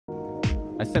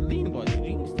I said lean was.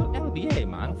 You still LBA,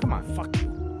 man. Come on. Fuck you.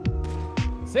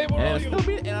 Say what are you?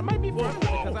 And I might be fine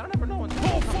because I don't ever know what's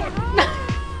going on. Oh, fuck.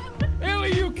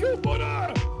 Ellie, you killed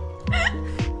Buddha!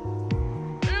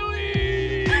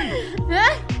 Ellie!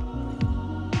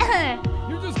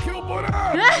 You just killed Buddha!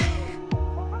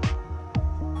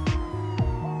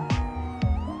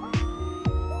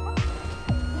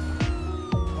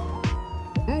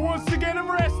 Who wants to get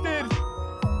him arrested?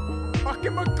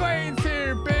 Fucking McLean's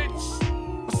here, bitch!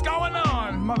 What's going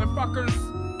on, motherfuckers?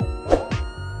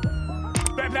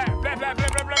 Blah, blah, blah, blah, blah,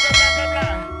 blah, blah, blah, blah,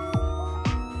 blah.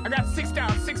 I got 6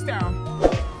 down, 6 down.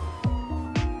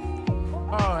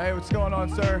 Oh, hey, what's going on,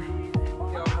 sir?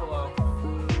 Yo, hello.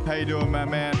 How you doing, my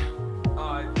man?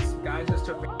 This guy just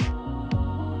took me.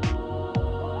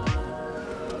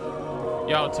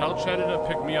 Yo, tell Cheddar to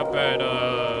pick me up at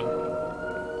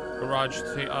Garage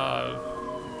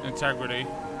Integrity.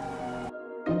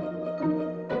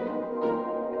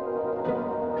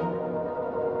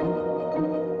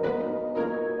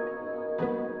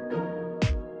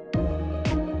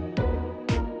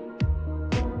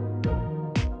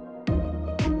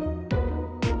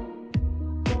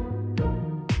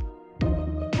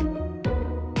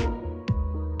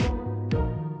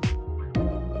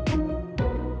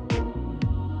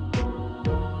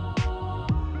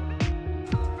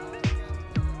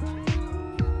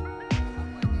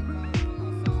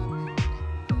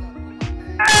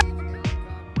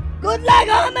 Good luck,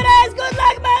 hombres! Good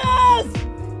luck, manos!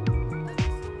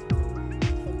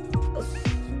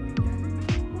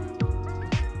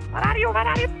 Where are you? Where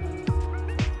are you?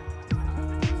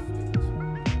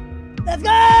 Let's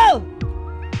go!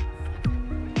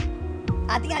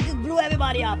 I think I just blew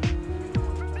everybody up.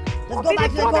 Let's go back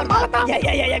to the court.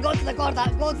 Yeah. Go to the court.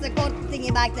 Go to the court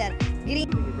thingy back there.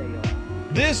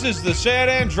 This is the San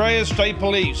Andreas State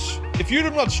Police. If you do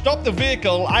not stop the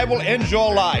vehicle, I will end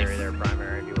your life.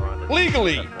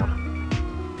 Legally. Oh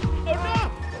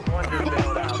no!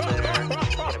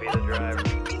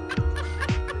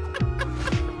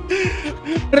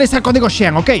 Regresa el código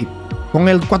Shen, ok. Con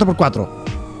el 4x4.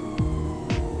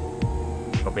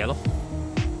 Copiado.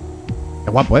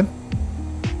 Qué guapo, ¿eh?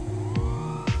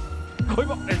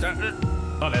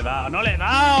 No le he dado, no le he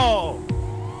dado.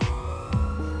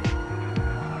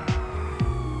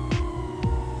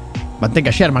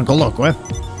 Mantenga Sherman con loco, ¿eh?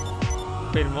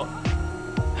 Firmo.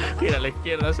 Gira a la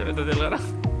izquierda, se mete hacia el garaje.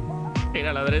 Gira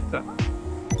a la derecha.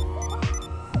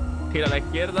 Gira a la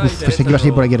izquierda. Uf, pensé que iba a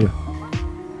ir por aquí arriba.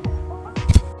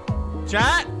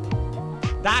 Chat?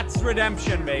 That's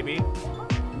redemption, baby.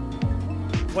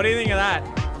 What do you think of that?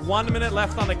 1 minute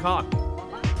left on the clock.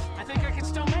 I think I can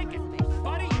still make it.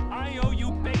 Buddy, I owe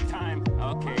you big time.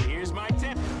 Okay, here's my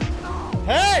tip.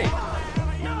 Hey!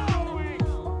 No!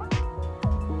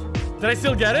 Did I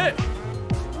still get it?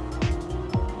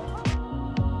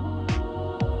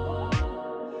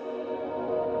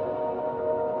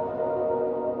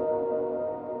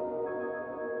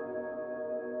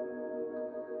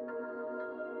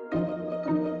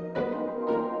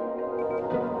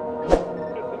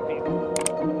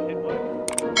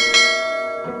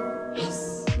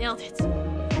 Nailed it.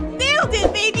 Nailed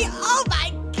it, baby! Oh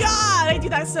my god! I do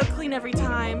that so clean every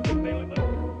time.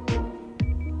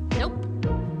 Nope.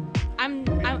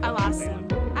 I lost him.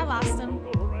 I lost him.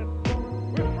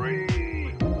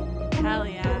 Hell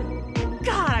yeah.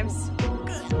 God, I'm so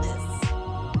good at this.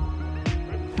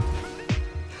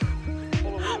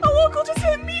 A local just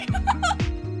hit me!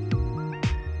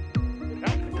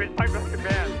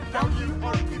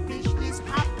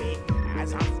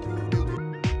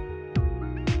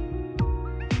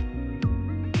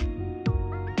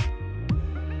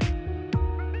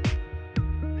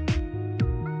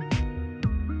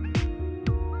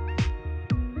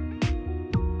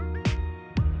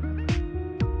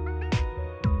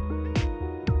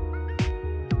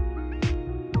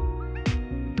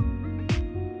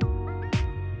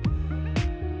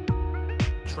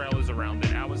 Trailers around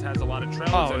it. Ours has a lot of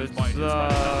trailers. Oh,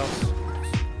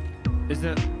 isn't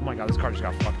it? Oh my god, this car just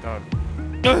got fucked up.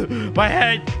 My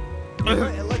head!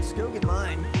 Let's go get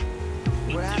mine.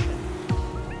 What happened?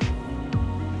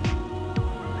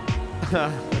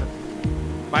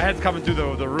 My head's coming through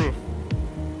the roof.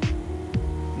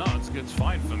 No, it's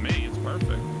fine for me. It's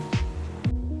perfect.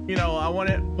 You know, I want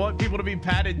people to be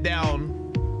patted down.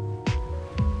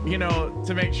 You know,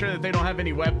 to make sure that they don't have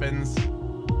any weapons.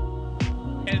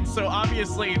 And so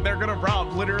obviously they're gonna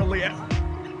rob literally.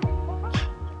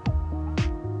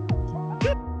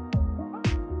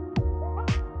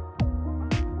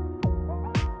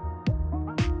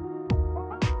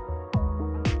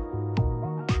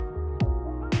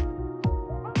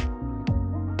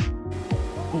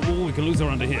 Oh, we can lose her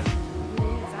under here.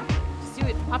 Exactly. Just do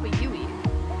it, Papa Yui.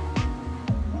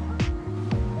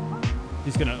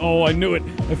 He's gonna. Oh, I knew it.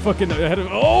 I fucking had it.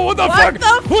 Oh, what the fuck? What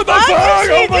the What the fuck fuck? is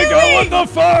she Oh my god, doing? what the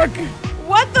fuck?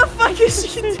 What the fuck is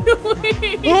she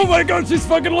doing? Oh my god, she's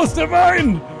fucking lost her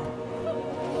mind.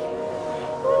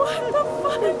 What the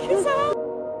fuck is that?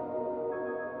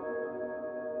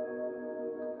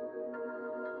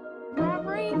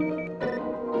 Robbery?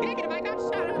 Negative, I got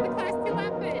shot out with a class 2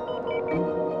 weapon.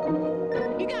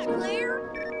 You got clear?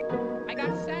 I got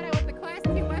shot out with a class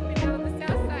 2 weapon down on the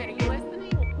south side. Are you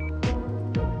listening?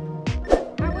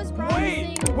 I was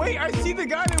promising. Wait, I see the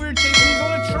guy that we were chasing. He's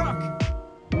on a truck.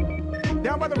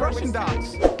 Down by the Russian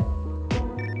docks. Hit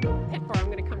for, I'm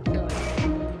gonna come kill him.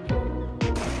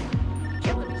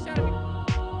 Kill him, he shot him.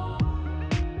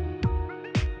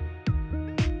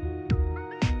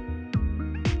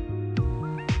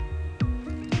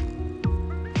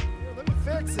 Let me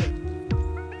fix it.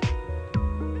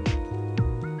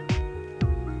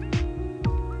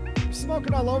 You're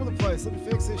smoking all over the place. Let me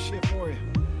fix this shit for you.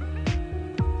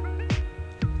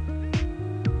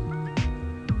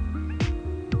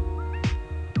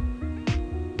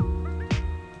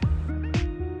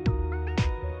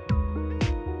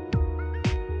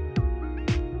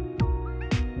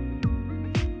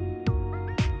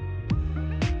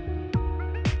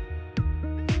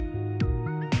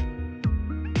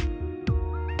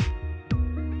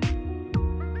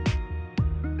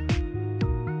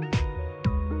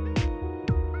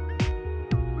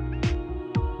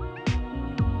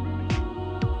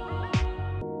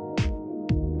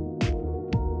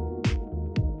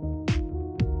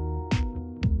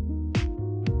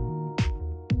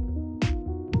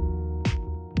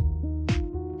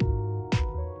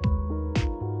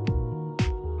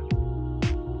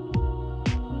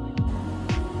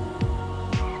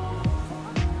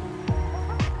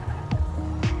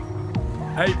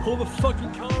 Hey, pull the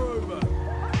fucking car over.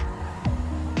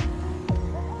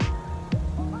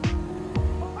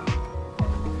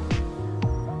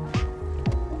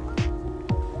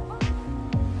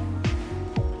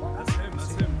 That's him,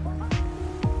 that's him.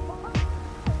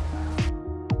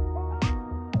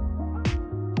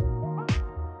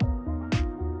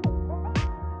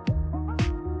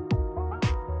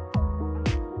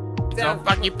 So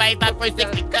fuck you, pay that for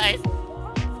 60 guys.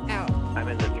 Ow. I'm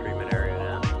in the treatment area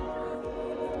now.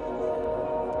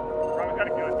 Robert got a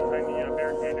gun behind the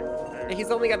barricade. He's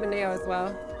only got the nail as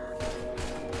well.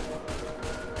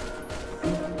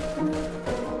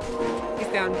 He's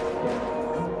down.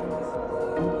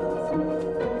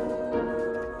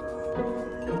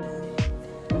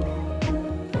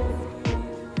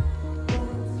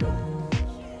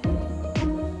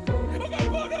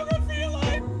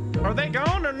 Are they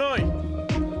gone or no?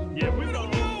 Yeah, we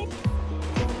don't know.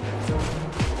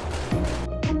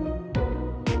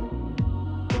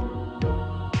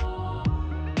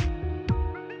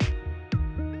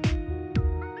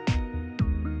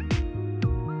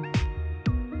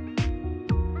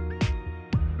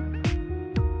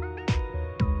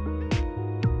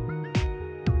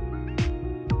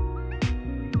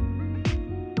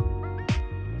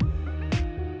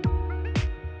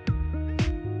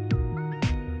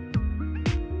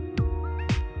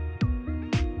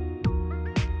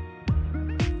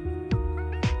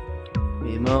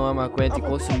 Meu irmão, a maconha te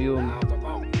consumiu.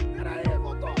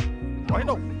 Corre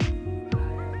não.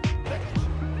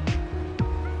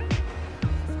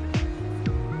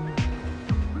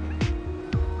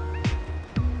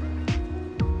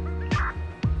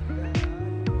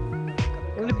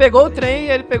 Ele pegou o trem,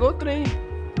 ele pegou o trem.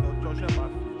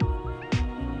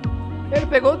 Ele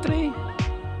pegou o trem.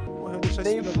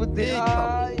 Nem fudeu.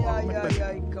 Ai, ai, ai,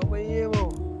 ai, calma aí, irmão.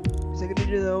 Não se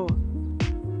acredita não.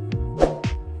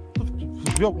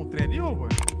 Tu viu algum trem ali, ô, mano?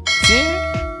 Sim,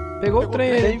 pegou o trem,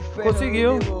 ele ferro,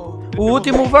 conseguiu. irmão. O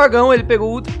último vagão, ele pegou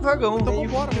o último vagão. Então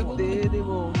vambora, meu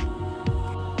irmão.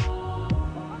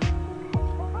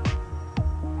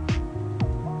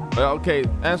 Well, okay,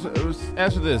 answer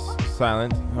this,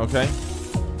 Silent, okay?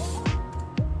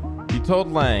 You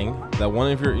told Lang that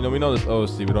one of your, we know this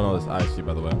OC, we don't know this IC,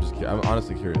 by the way. I'm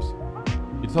honestly curious.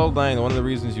 You told Lang that one of the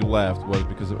reasons you left was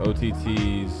because of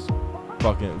OTT's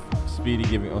fucking Speedy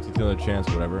giving OTT another chance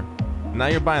or whatever. Now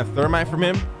you're buying thermite from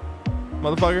him,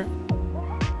 motherfucker?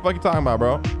 What the fuck you talking about,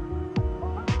 bro?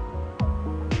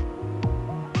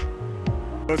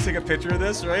 Let's take a picture of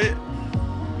this, right?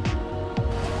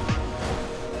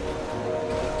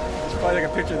 Let's probably take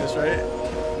a picture of this, right?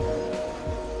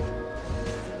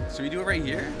 So we do it right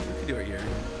here? We could do it here.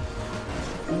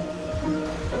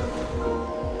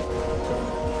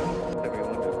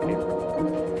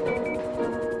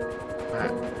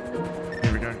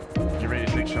 Here we go.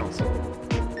 chance.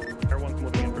 Everyone's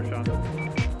looking in for shots.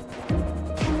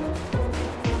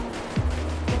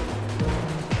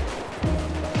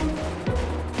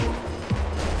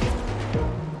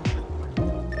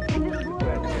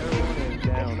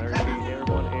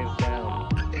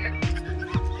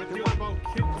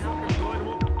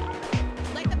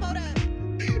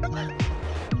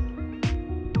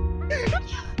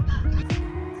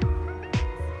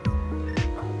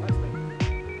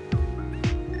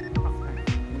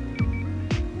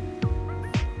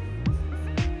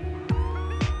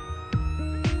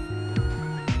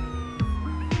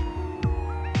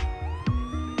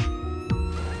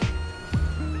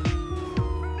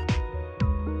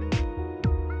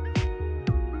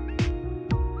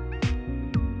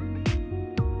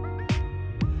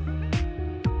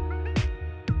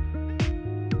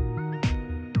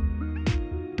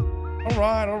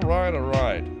 All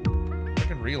right. I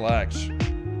can relax.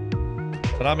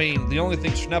 But I mean, the only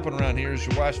thing snapping around here is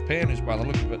your wife's panties by the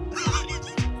look of it.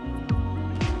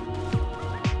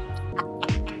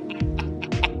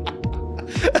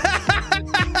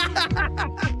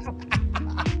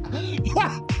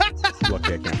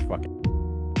 Lucky I can't fucking.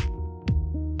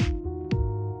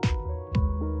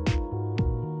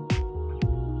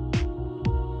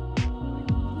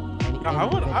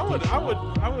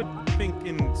 I would think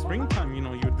in springtime, you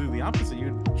know, you would do the opposite.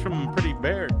 You'd trim them pretty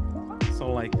bare,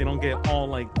 so like they don't get all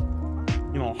like,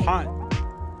 you know, hot.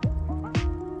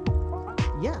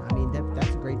 Yeah, I mean that's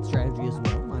a great strategy as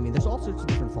well. I mean, there's all sorts of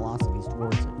different philosophies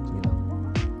towards it, you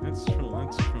know. That's true.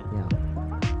 That's true. Yeah.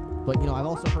 But you know, I've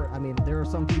also heard. I mean, there are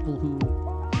some people who,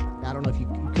 I don't know if you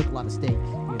cook a lot of steak. You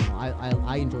know,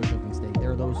 I enjoy cooking steak.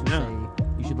 There are those who say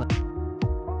you should let.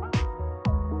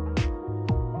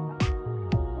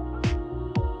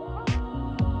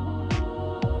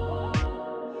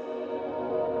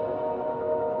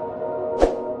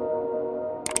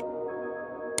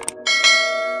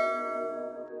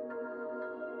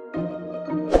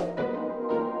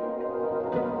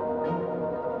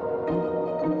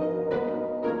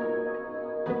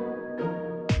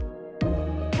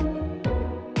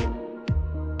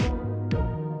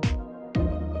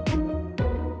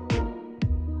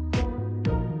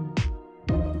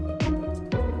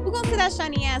 That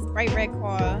shiny ass bright red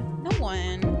car. No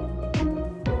one.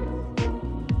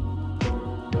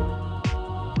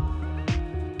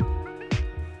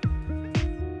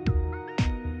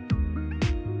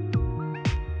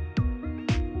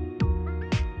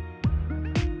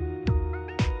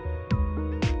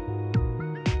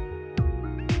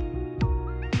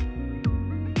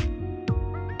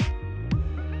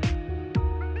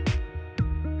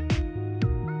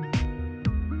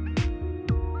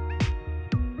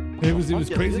 It was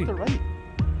crazy. Is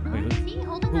he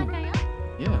holding that guy up?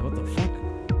 Yeah, what the fuck?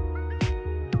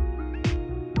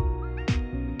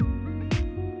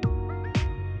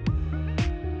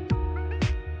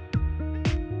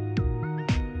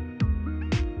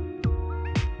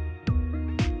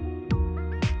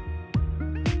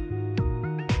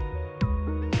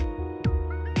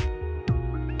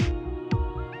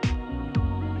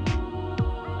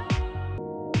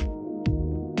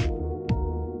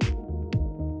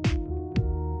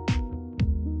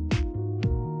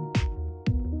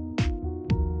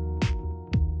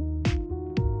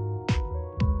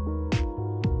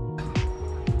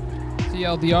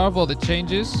 LDR of all the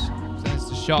changes since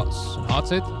the shots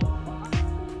hearted.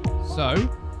 So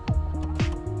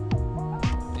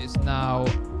it's now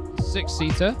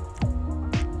 6-seater.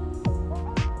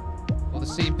 All the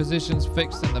seating positions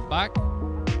fixed in the back.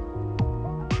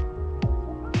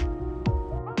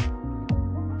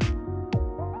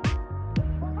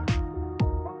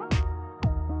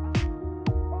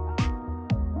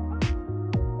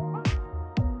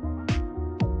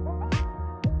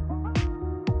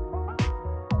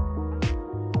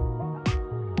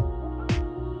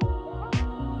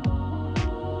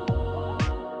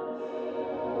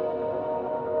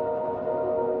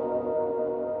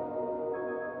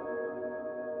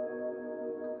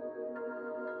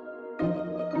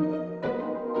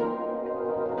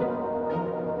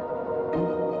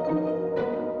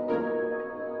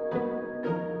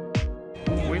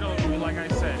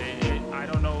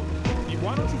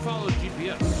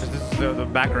 The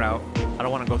back route. I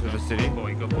don't want to go through the city. Good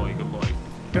boy, good boy, good boy.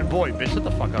 Good boy, bitch. Shut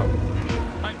the fuck up.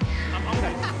 I'm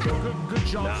okay. Good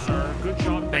job, sir. Good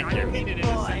job. Thank I you. didn't mean it in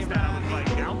the sense that I was like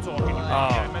down talking you.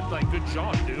 I meant like good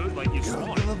job, dude. Like you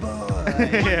smart. Oh my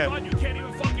God, you can't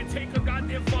even fucking take a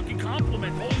goddamn fucking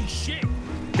compliment. Holy shit.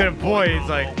 Good boy. It's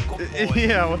like,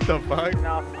 yeah. What the fuck?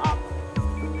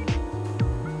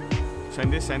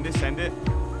 Send it. Send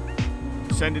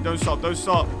it. Don't stop. Don't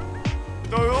stop.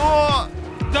 Don't. Oh!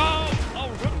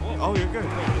 Oh, you're good.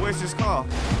 Where's his car?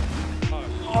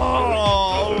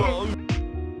 Oh!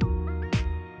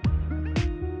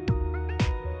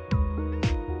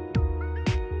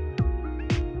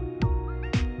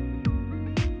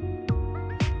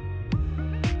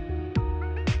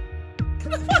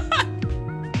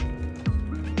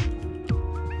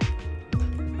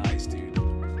 Nice, dude.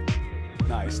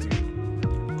 Nice, dude.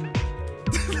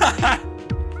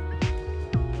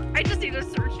 I just need to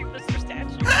search you, Mr.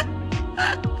 Statue.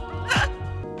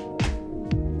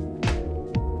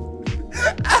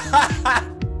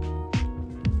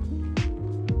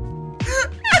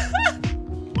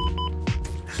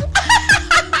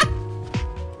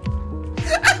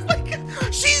 Oh my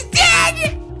god! She's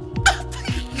dead! Oh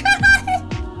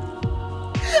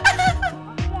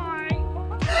Why?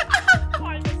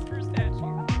 Why, Mr.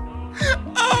 Statue?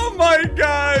 Oh my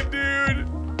god, dude!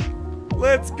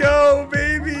 Let's go,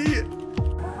 baby!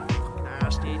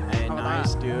 Nasty. Hey,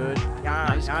 nice, dude.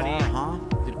 Nice car, huh?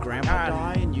 Did Grandpa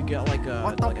die and you get like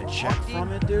a check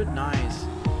from it, dude? Nice.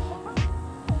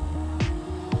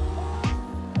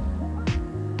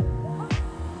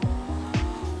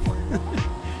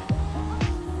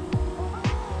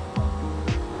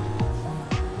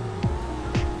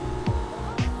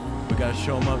 We gotta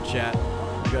show him up, chat.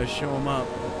 We gotta show him up.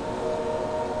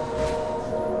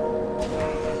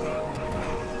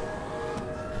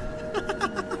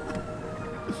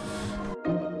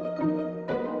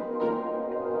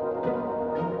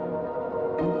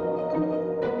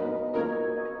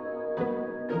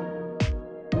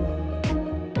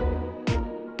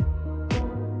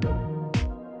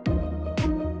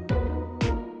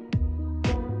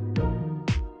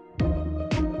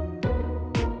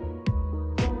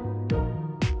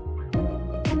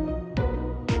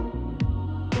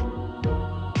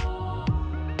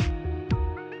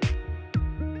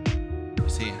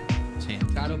 Sí, sí.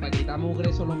 Claro, para quitar mugre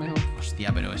eso es lo mejor.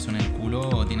 Hostia, pero eso en el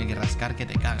culo tiene que rascar que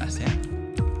te cagas, ¿eh?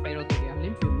 Pero te quedas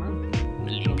limpio, man.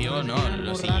 Limpio, no,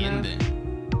 lo siguiente.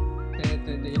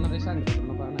 Te llenas de sangre, pero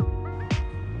no para nada.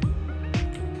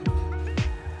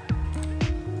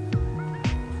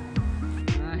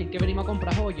 Ay, que venimos a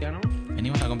comprar joya, ¿no?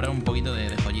 Venimos a comprar un poquito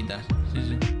de joyitas. Sí,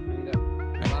 sí. Venga,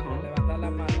 abajo. Levanta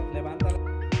las manos, levanta las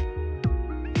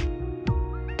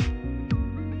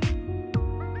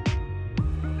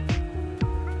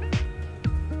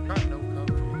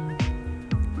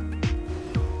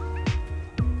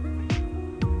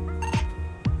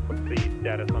What's the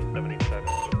status on 77?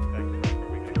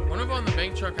 One of them on the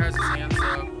bank truck has his hands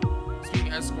up. He's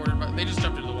being escorted, but they just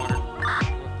jumped into the water.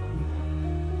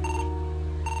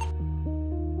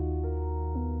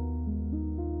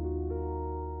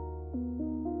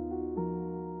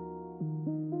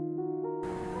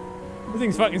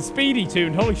 Everything's fucking speedy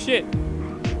tuned. Holy shit.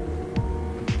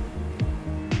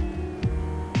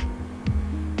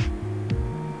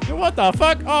 What the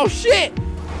fuck? Oh shit!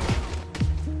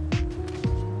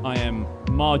 I am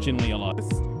marginally alive.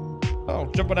 Oh,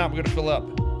 jumping out. We're gonna fill up.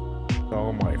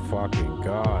 Oh my fucking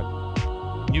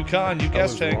god. You gas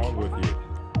tank. What's wrong with you?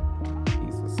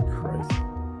 Jesus Christ.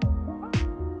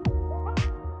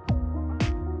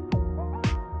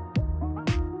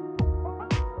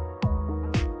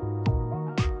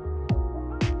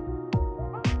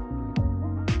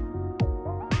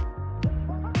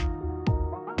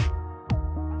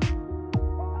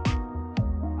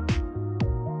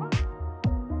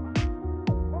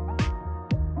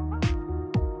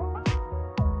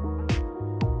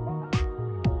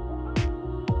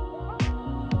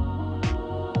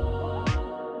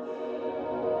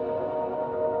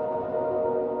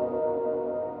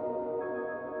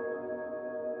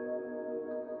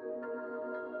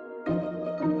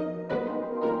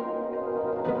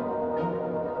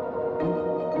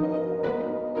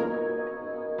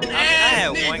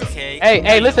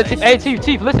 Hey, listen, hey,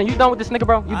 Chief, listen, you done with this nigga,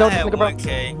 bro? You done with this nigga, bro?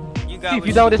 Chief,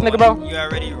 you done with this nigga, bro? You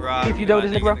already robbed me. Chief, you done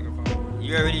with this nigga, bro?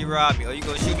 You already robbed me. Oh, you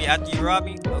gonna shoot me after you rob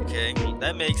me? Okay,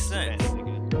 that makes sense.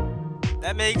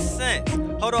 That makes sense.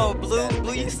 Hold on,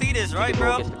 Blue, you see this, right,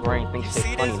 bro? Gets the brain, think You shit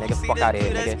see funny, this? nigga. You see Fuck this? out of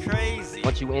here, Dude, nigga. that's crazy.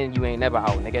 Once you in, you ain't never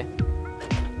out, nigga.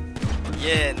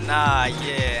 Yeah, nah,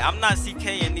 yeah. I'm not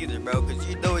CKing either, bro, because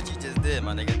you know what you just did,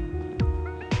 my nigga.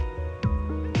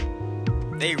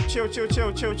 They chill. I'm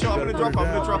gonna drop her.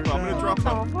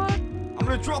 I'm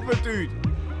gonna drop her, dude.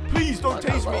 Please don't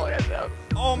tase me.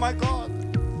 Oh my god.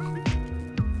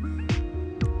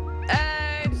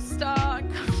 I'm stuck.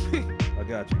 I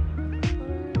got you.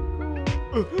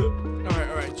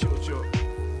 Alright, chill.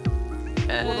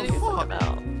 What the fuck?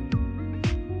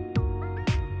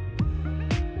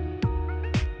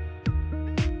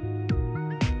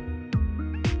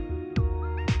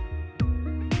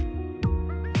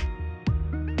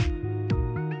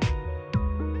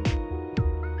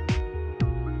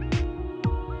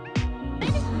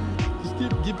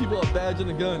 give people a badge and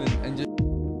a gun and just